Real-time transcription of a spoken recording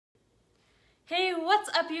Hey, what's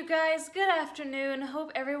up you guys? Good afternoon.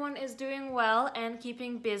 Hope everyone is doing well and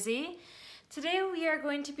keeping busy. Today we are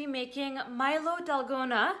going to be making Milo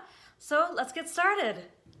Dalgona, so let's get started.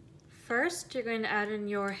 First, you're going to add in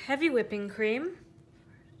your heavy whipping cream.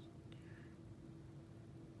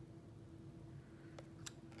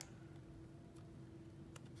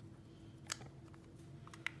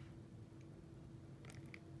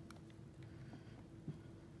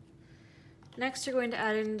 Next, you're going to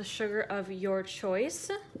add in the sugar of your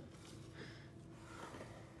choice.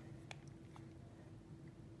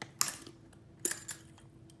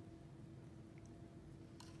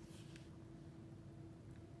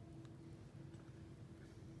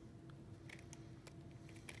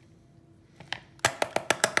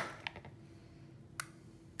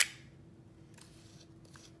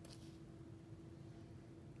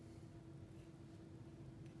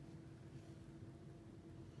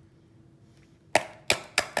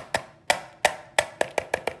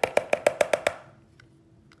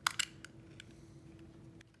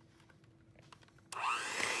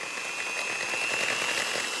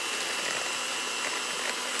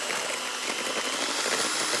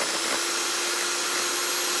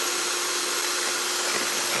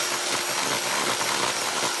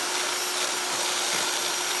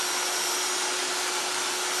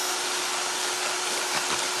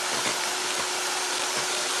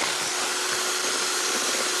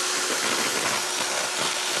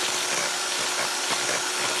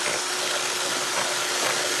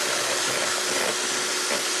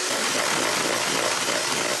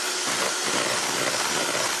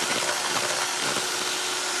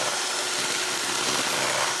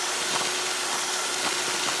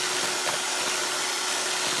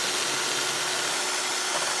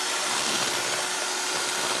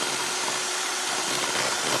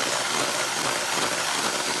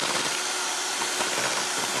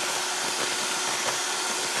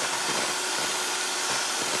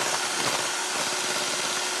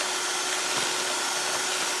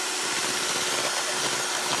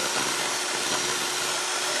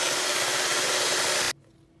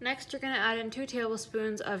 Next, you're going to add in 2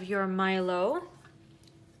 tablespoons of your Milo.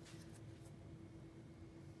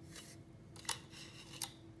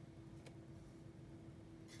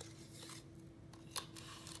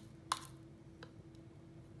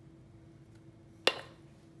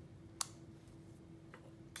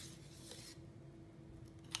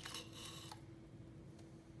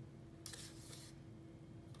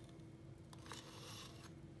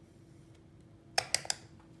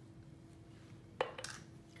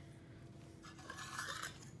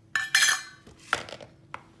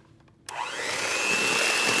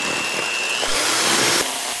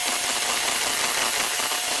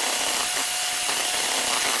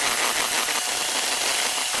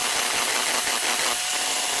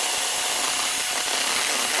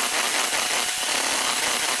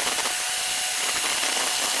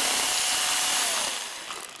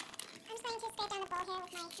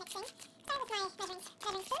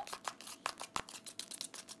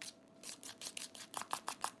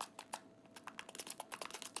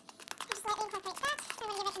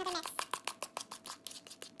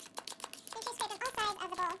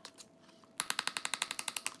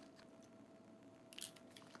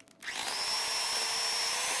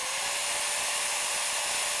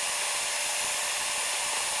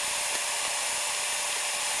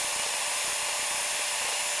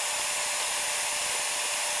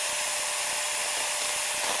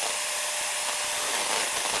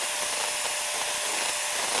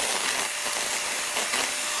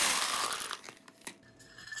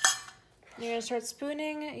 You're going to start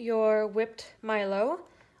spooning your whipped Milo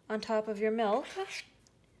on top of your milk.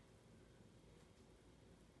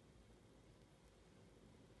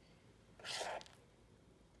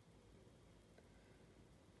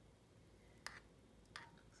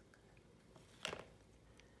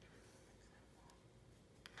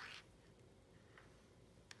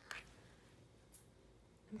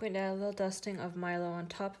 I'm going to add a little dusting of Milo on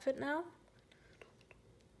top of it now.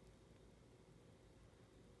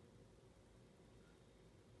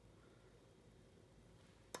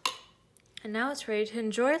 And now it's ready to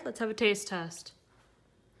enjoy. Let's have a taste test.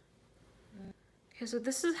 Okay, so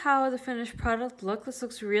this is how the finished product looks. This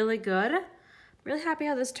looks really good. I'm really happy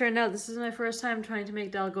how this turned out. This is my first time trying to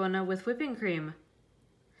make Dalgona with whipping cream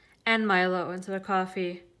and Milo instead of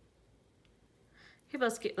coffee. Okay,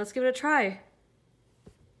 let's give it a try.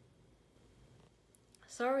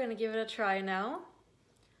 So we're gonna give it a try now.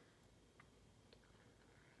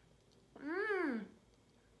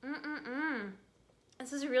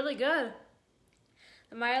 This is really good.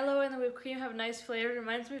 The Milo and the whipped cream have nice flavor. It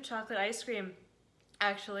reminds me of chocolate ice cream,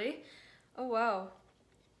 actually. Oh wow.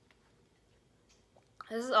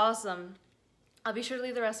 This is awesome. I'll be sure to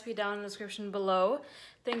leave the recipe down in the description below.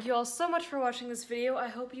 Thank you all so much for watching this video. I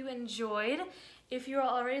hope you enjoyed. If you are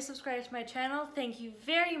already subscribed to my channel, thank you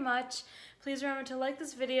very much. Please remember to like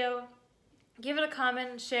this video, give it a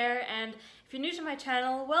comment, share, and if you're new to my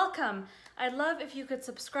channel, welcome. I'd love if you could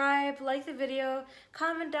subscribe, like the video,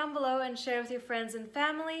 comment down below, and share with your friends and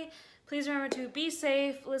family. Please remember to be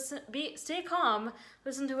safe, stay calm,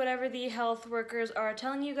 listen to whatever the health workers are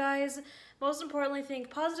telling you guys. Most importantly, think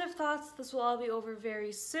positive thoughts. This will all be over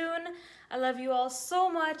very soon. I love you all so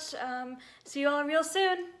much. See you all real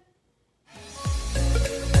soon.